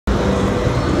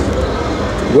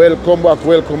Welcome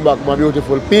back, my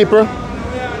beautiful people.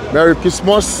 Merry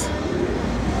Christmas.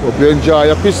 Hope you enjoy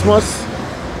your Christmas.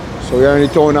 So we are in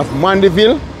the town of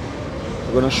Mandeville.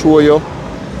 We're going to show you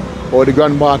how the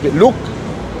Grand Market look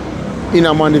in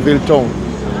a Mandeville town.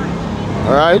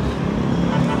 Alright?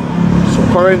 So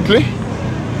currently,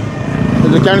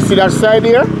 as you can see that side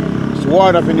here, it's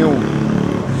Ward Avenue.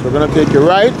 So we're going to take you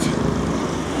right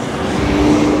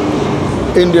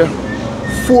in the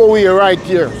four-way right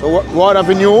here. So Ward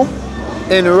Avenue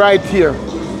and right here.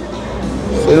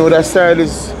 So you know that side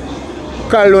is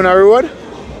Caldona Road,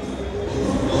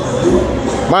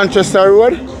 Manchester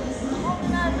Road.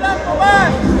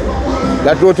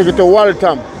 That road take you to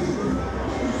Waltham.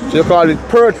 So you call it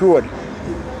Perth Road.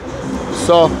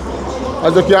 So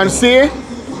as you can see,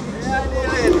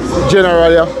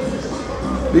 generally,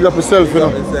 big up yourself, you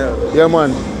know. Yeah,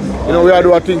 man. You know, we are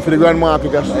doing a thing for the Grand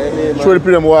Market. Show the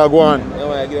people what go on.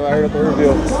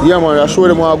 Yeah, man, I show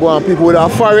them what go on. People that are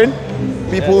foreign,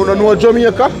 people who don't know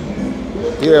Jamaica.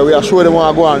 Yeah, we are showing them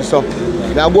what go on. So,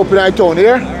 now go up in the town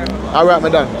here. Alright, my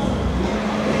done.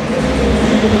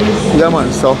 Yeah,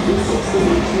 man, so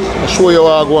I'll show you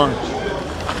what go on.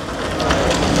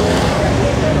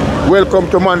 Welcome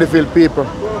to Mandeville, people.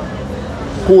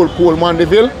 Cool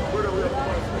Mandeville.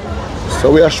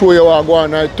 So we are showing you what go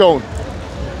on in the town.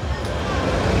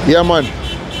 Yeah, man.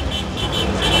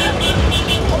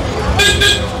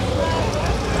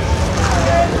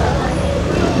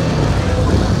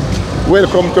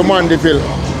 Welcome to Mandeville.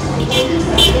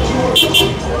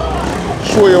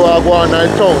 Show you what I go on in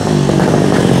town.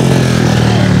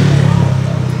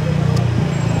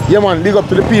 Yeah, man, big up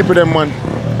to the people them, man.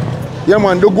 Yeah,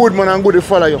 man, do good, man, and good to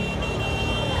follow you.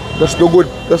 Just do good,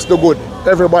 just do good.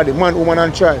 Everybody, man, woman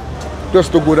and child.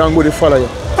 Just do good and good to follow you.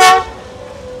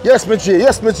 Yes, me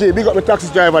G, big up the taxi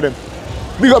driver them.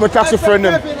 Big up my taxi friend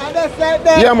them.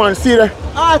 Yeah, man, see that?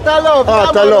 Art of love.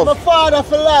 Art of love. My father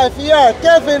for life, yeah.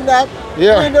 Kevin that.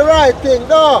 Yeah. Doing the right thing,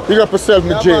 no. Big up yourself,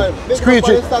 me J.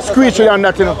 Screechy and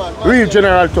that, you know. Real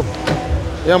general too.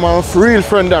 Yeah, man, real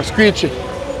friend that, Screechy.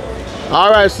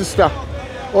 Alright, sister.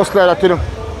 Us like that, you know.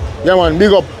 Yeah, man,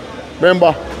 big up.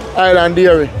 Remember, Island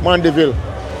Dairy, Mandeville.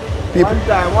 People. One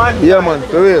time. Yeah, man,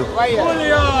 for real.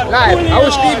 Live. I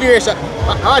wish TV is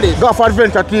how this? Golf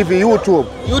Adventure TV, YouTube.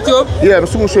 YouTube? Yeah, I'm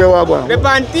soon show you what I'm going. The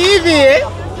on TV, eh?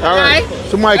 Alright.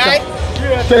 So, Micah,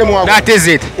 tell him what that is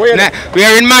it. We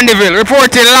are in Mandeville,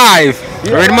 reporting live.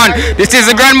 Yeah. This is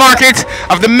the Grand Market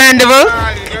of the Mandeville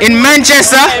in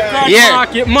Manchester.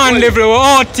 Market, Mandeville, we're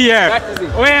out here.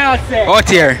 Out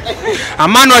here. A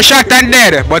man was shot and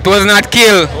dead, but was not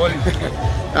killed.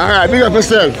 Alright, big up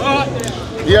yourself.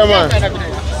 Yeah, man.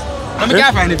 Let me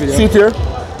find the video. Sit here.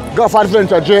 Golf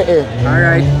Adventure JA.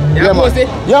 Alright. Yeah, man.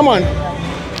 Yeah, man.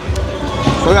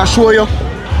 So I'll show you.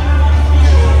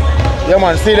 Yeah,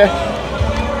 man, see there?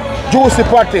 Juicy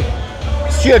party.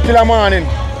 Straight till the morning.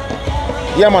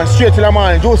 Yeah, man, straight till the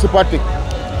morning. Juicy party.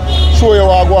 Show you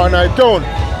what I go on in the town.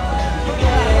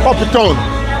 Up the town.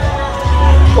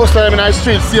 Most of them in the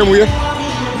street, same way.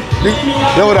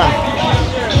 Hold on.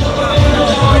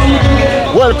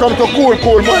 Welcome to cool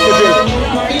Mandeville.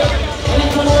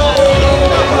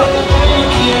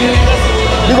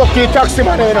 Big up to the taxi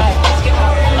man, you know.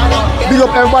 Big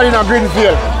up everybody in a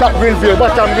Greenfield. Top Greenfield,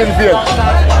 bottom Greenfield.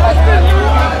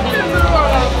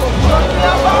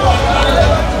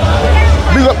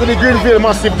 Big up to the Greenfield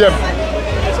massive them.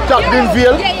 Top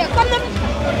Greenfield.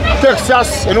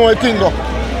 Texas, you know what I think though.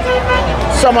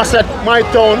 Somerset, my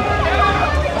town.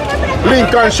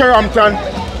 Lincoln, Sherhampton.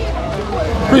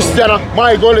 Christiana,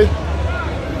 my gully.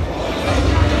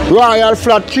 Royal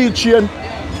Flat, Key Chain.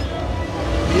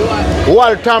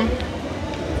 Waltham,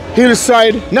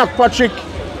 Hillside, Knockpatrick,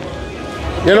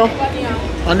 you know,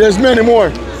 and there's many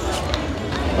more.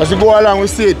 As we go along, we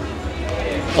see it,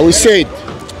 and we say it.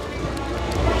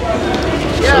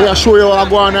 So we'll show you what I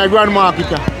go on in the Grand Market.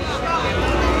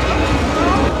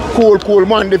 Cool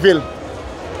Mandeville.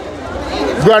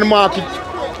 Grand Market,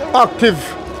 active.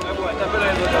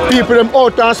 People them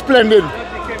out and splendid.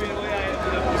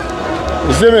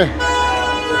 You see me?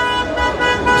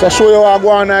 So show you what I go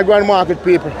on in the Grand Market,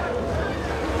 people.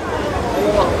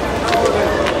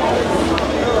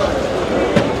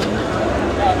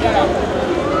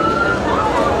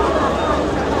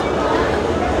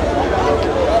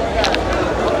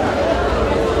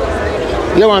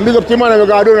 Yeah, man, big up to the man who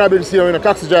got down a bit, see them,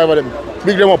 taxi driver them.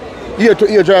 Big them up. Ear to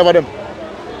ear driver them.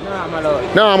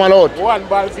 Nah, I'm allowed. One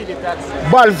Balvini taxi.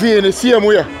 Balvini, same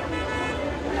way.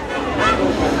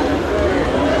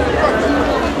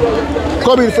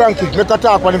 Come in, Frankie. Make a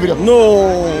talk on the video. No.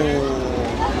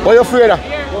 What are you afraid of?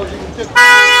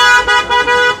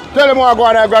 Tell them what I go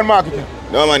on at Grand Market.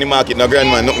 No man, the market, no grand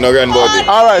man, no grand body.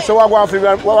 Alright, so what going for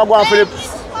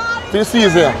the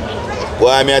season? Well,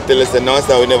 I tell you, say, no,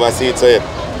 sir, we never see it so yet.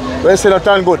 Well, say not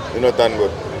turn good. We not turn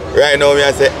good. Right now,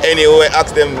 I say, anyway,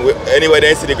 ask them, anywhere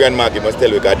they see the grand market, must tell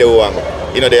you, because they want go.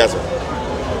 You know, they ask.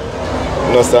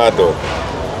 No start out.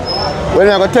 Well,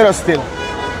 you're going to tell us still.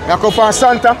 You come from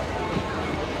Santa.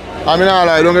 I mean,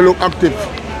 I don't look active.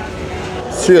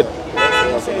 Straight.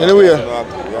 Anyway,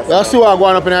 you see what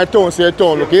going up in our town, see your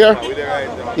town, look here.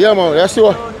 Yeah, man, you see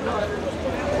what?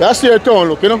 You see your town,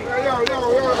 look, you know.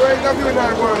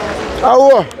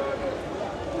 How?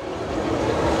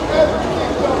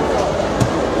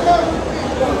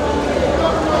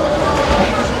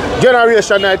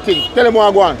 Generation, I think. Tell them what I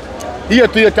want. Here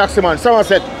to your taxi man. Someone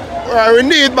said. Well, we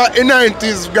need back in the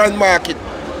 90s grand market.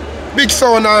 Big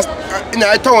sound in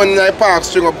our town, in our park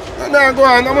string up. Now go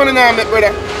on, I'm on now, my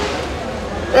brother.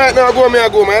 Right now, I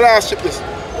go, my last trip this.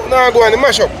 Now go on, the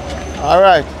mash up.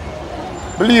 Alright.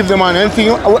 Believe them, man.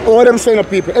 Anything, what them saying to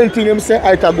people, anything them say,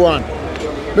 I can go on.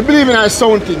 I believe in our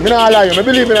sound thing. I don't lie. I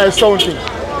believe in our sound thing.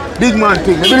 Big man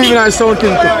thing. I believe in our sound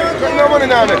thing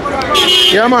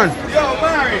too. Yeah, man.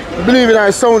 I believe in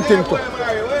our sound thing too.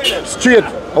 Straight.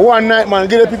 One night, man.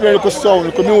 Give the people a little sound, a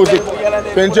little music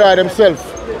to enjoy themselves.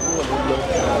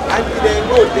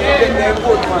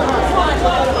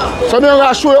 So I'm going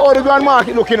to show you how the grand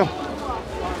market look, you know.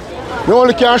 You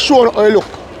only can show you how it look.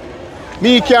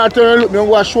 Me can't turn and look, I'm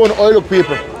going to show you how it look,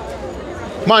 people.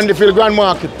 Mandeville Grand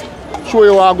Market. Show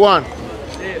you what I go on.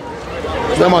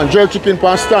 Yeah, man, jerk chicken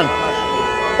pan stand.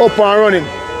 Up and running.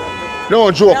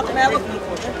 No joke.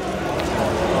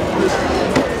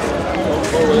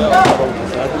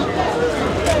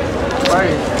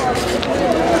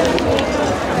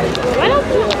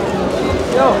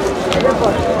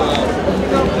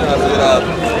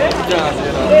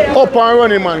 Up and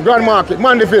running, man. Grand Market,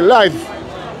 Mandeville, live.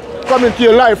 Coming to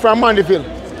you live from Mandeville.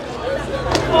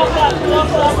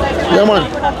 Yeah, man.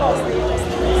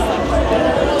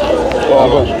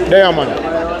 There, man.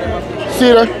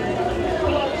 See that?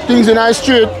 Things in our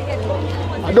street.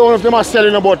 I don't know if they are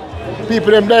selling about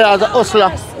people them there as a hustler.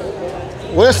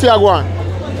 Where you see I go on?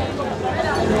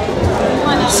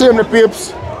 Same the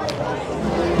peeps.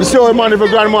 You see how the Mandeville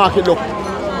Grand Market look.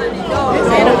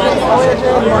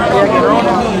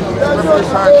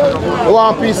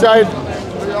 One piece side.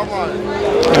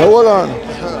 Hold on.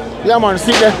 Yeah, man,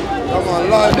 sit there.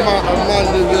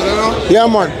 Yeah,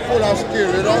 man. Full of skill,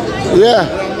 you know? Yeah.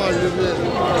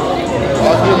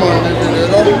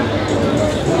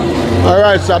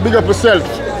 Alright, so big up yourself.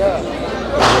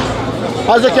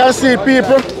 As you can see,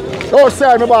 people,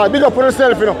 outside my bar, big up on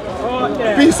yourself, you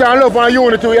know. Peace and love and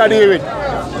unity we are dealing with.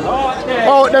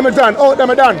 Out them done, out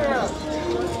them done.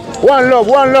 One love,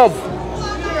 one love.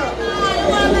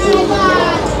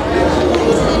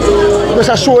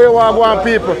 Just show you what I want,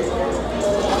 people.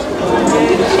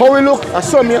 How we look, I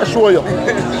saw me I show you.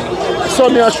 I saw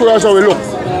me I show you how we look.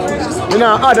 You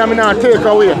know, add and I take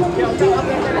away.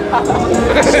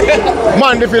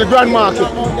 Mandeville Grand Market.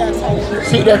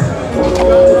 See there.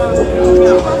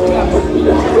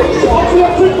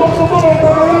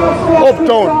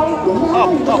 Uptown.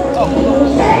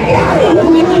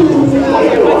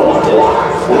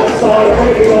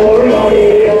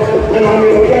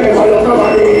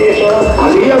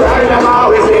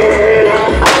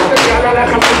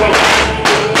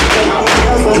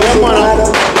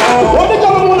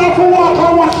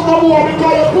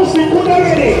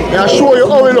 I'll show you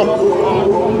how we look.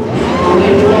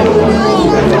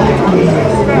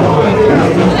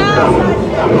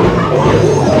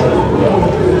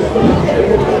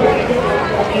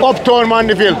 Uptown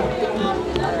Mandeville.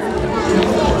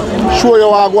 Show you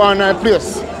how I go on that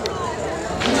place.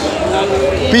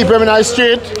 People in the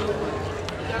street,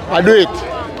 I do it.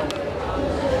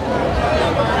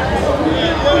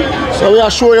 So we are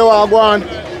show you how I go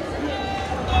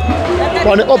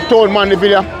on the Uptown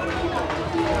Mandeville.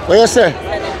 What you say?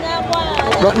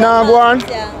 Not now go on?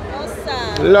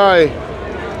 Lie.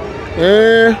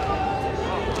 Eh?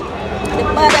 The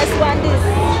baddest one this.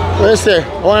 What you say?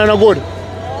 One no good?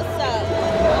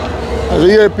 As you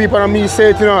hear people and me say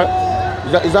it, you know,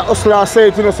 is that hustler say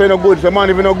it, you know, say no good, the man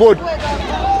even no good.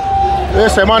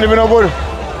 Yes, the man even no good.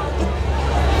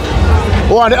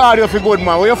 Who want the audio for good,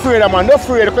 man? What you afraid of, man? Don't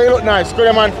afraid, because you look nice.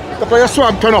 Because man, because your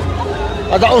swag turn up.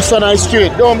 As a hustler on the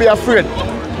street, don't be afraid.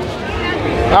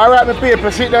 Alright, my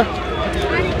people, sit there.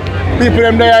 People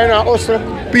them there, you know, hustle.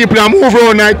 People are move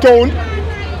around the town.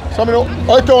 Some of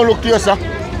how the town look to you, sir?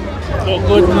 Look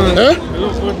good, man. Eh?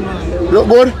 Look good, man. Look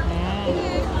good?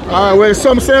 Alright, well,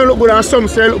 some say look good and some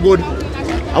say look good.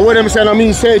 And what them say, I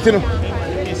mean, say it, you know.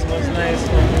 This was nice,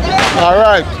 man.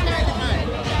 Alright.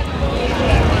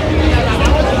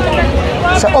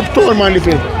 It's an Uptown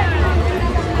Mandeville.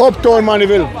 Uptown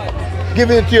Mandeville.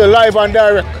 Giving it to you live and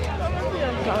direct.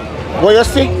 What you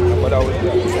see?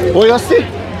 What you see?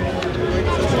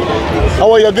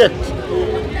 How you get?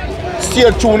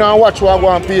 Stay tuned and watch what I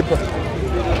want, people.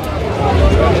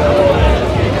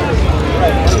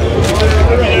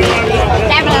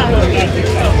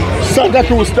 Santa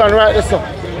Cruz stand right there, sir.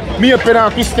 Me up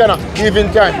and Christiana,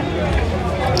 evening time.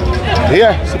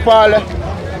 Yeah, see Paul.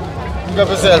 Look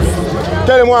yourself.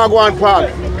 Tell him what I go on, Paul.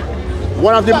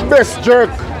 One of the best jerk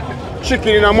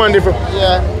chicken in a Mandeville.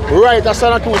 Yeah. Right at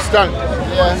Santa Cruz stand.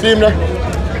 Yeah. See him there?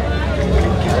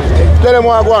 Tell him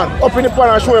what I go on. Up in the pan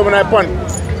and show him when I pan.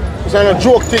 It's a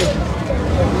joke thing.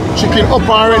 Chicken up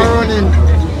and ready. Running.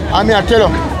 I mean, I tell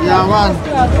him. Yeah, man.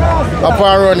 Up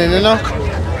and running, you know?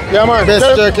 Yeah, man.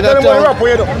 Best jerk in the town. Tell him what the rap we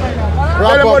do.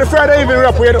 Tell him what the Friday evening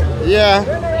rap we do. Yeah.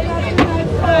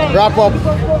 Wrap up.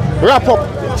 Wrap up.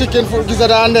 Chicken food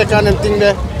gizzard and neck and them thing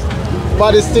there.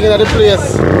 Body's sticking at the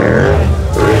place.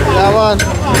 Yeah, man.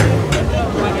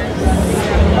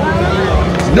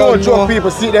 No joke,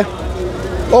 people. See there?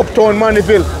 Uptown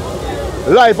Mandeville.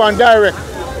 Live and direct.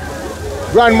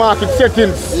 Grand Market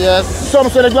settings. Yes. Some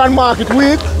say the Grand Market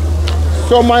weak.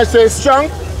 Some might say strong.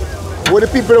 What the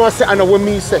people want to say, I know what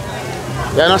me say.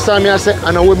 You understand me? I say,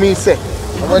 I know what me say.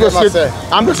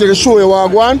 I'm just going to show you what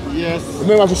I want. Yes.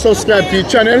 Remember to subscribe to the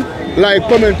channel, like,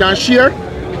 comment and share.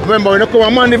 Remember when you come to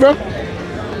Mandeville,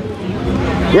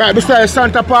 right beside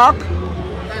Santa Park.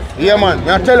 Yeah, man.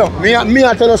 I tell you, me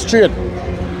I tell you straight.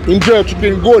 Enjoy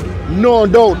chicken good, no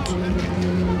doubt.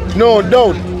 No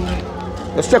doubt.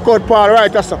 Let's check out Paul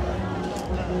right as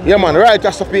yeah, man, right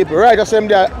as people, right as them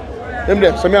there.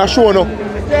 So me I show you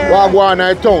what I go on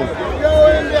in town.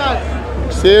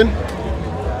 See?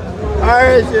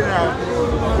 Alright,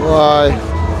 why?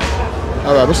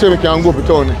 Alright, let's see if we can go to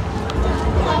town.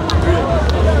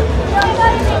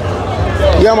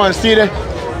 Yeah, man, see there?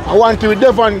 I want to be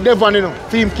Devon, you know.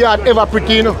 Film card ever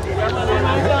pretty, you know.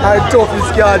 I tough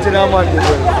this card, you know, man.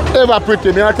 Ever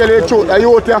pretty, me I tell you the truth. Are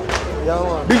you out here? Yeah,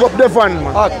 man. Big up Devon,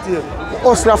 man. Active.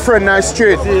 Hustler friend, nice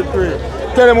straight.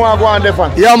 Tell them what I go on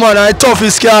Devon. Yeah, man, I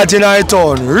toughest card in our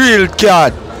town. Real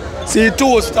card. See,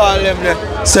 2 stall them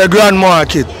there. Say Grand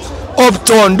Market.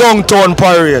 Uptown, downtown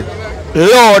parade.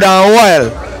 Loud and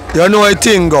wild. You know a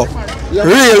thing go. Yeah,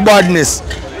 real badness.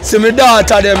 See me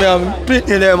daughter them, I'm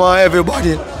pitting them and everybody.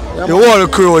 Yeah, the whole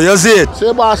crew, you see it?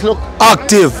 See boss look.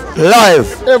 Active,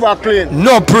 live. Ever clean.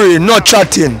 No pre, no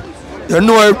chatting. You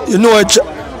know it.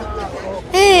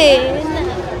 Hey.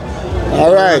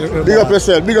 Alright, big up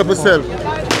yourself, big up yourself.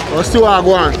 Let's see what I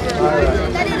go on.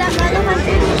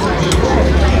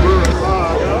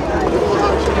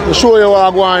 I'll show you what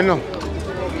I go on now.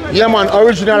 Yeah, man,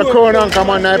 original Crown Anchor,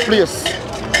 man, that place.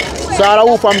 So all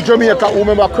who from Jamaica who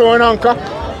remember Crown Anchor?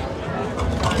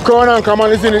 Crown Anchor,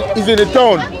 man, is in the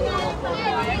town.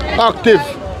 Active.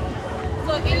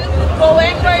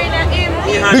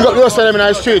 Big up yourself in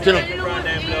the street, you know.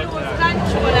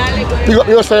 Big up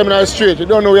yourself in the street. You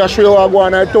don't know where I show you what I go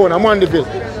on in the town. I'm Mandeville.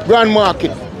 Grand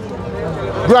Market.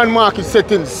 Grand Market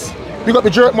settings. Big up the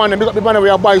jerk man and big up the banner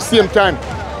we buy same time.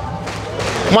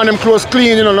 Man them clothes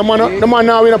clean, you know. The man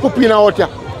now wearing a puppy out here.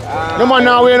 The man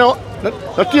now wearing no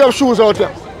tear-up shoes out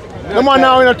here. The man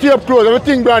now wearing a tear-up clothes,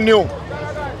 everything brand new.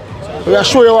 We'll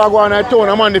show you what I go on in the town,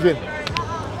 I'm Mandeville.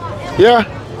 Yeah?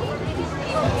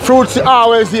 Fruits are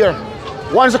always here.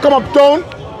 Once you come uptown,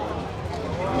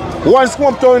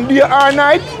 day or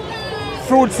night,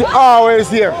 fruits are always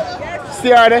here. See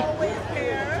her there?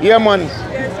 Yeah, man.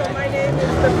 Yes, so my name is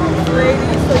the Fruit Lady,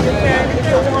 so you can, if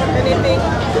you want anything,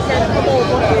 you can come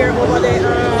over here over the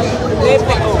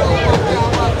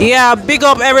Yeah, big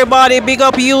up everybody, big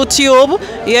up YouTube.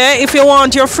 Yeah, if you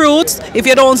want your fruits, if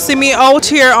you don't see me out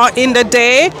here in the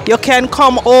day, you can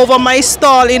come over my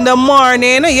stall in the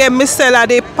morning. Yeah, me sell at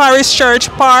the Parish Church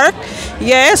Park.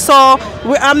 Yeah, so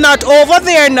I'm not over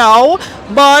there now,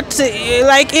 but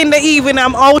like in the evening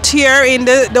I'm out here in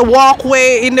the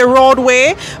walkway, in the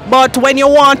roadway. But when you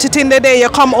want it in the day, you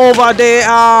come over the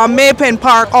Mapen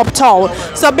Park uptown.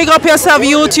 So big up yourself,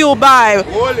 YouTube. Bye.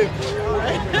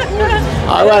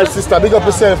 Alright, sister, big up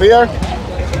yourself here.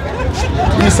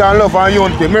 Peace and love and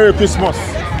unity. Merry Christmas.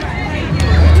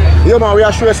 Yeah, man, we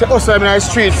are sure us in the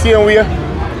street, same way.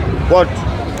 But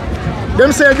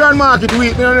them say Grand Market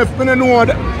week, I don't know what.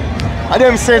 And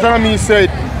them say it and me say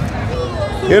it.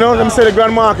 You know, them say the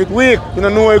Grand Market week, you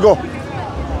don't know where you go.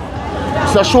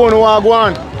 So show me what I go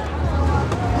on.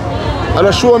 And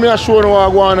I show me what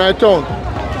I go on in town.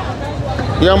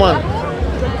 Yeah, man.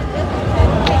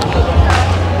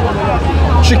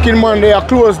 Chicken man there,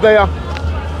 clothes there,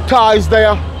 ties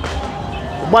there,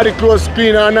 body clothes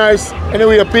clean and nice.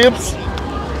 Anyway, peeps,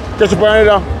 catch up on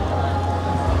another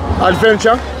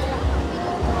adventure.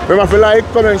 Remember to like,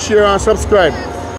 comment, share and subscribe.